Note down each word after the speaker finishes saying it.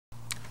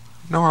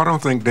No, I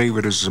don't think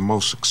David is the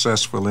most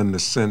successful in the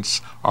sense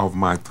of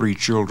my three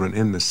children,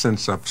 in the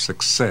sense of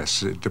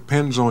success. It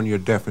depends on your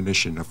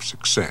definition of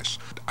success.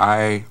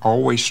 I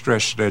always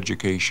stressed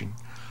education.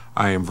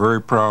 I am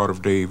very proud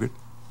of David.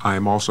 I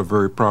am also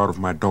very proud of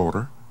my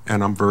daughter,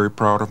 and I'm very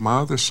proud of my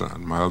other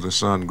son. My other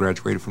son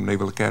graduated from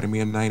Naval Academy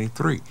in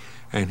 '93,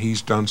 and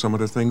he's done some of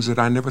the things that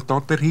I never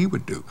thought that he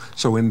would do.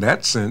 So in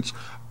that sense,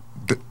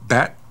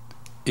 that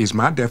is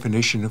my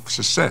definition of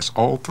success.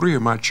 All three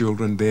of my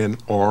children then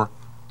are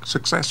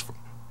successful.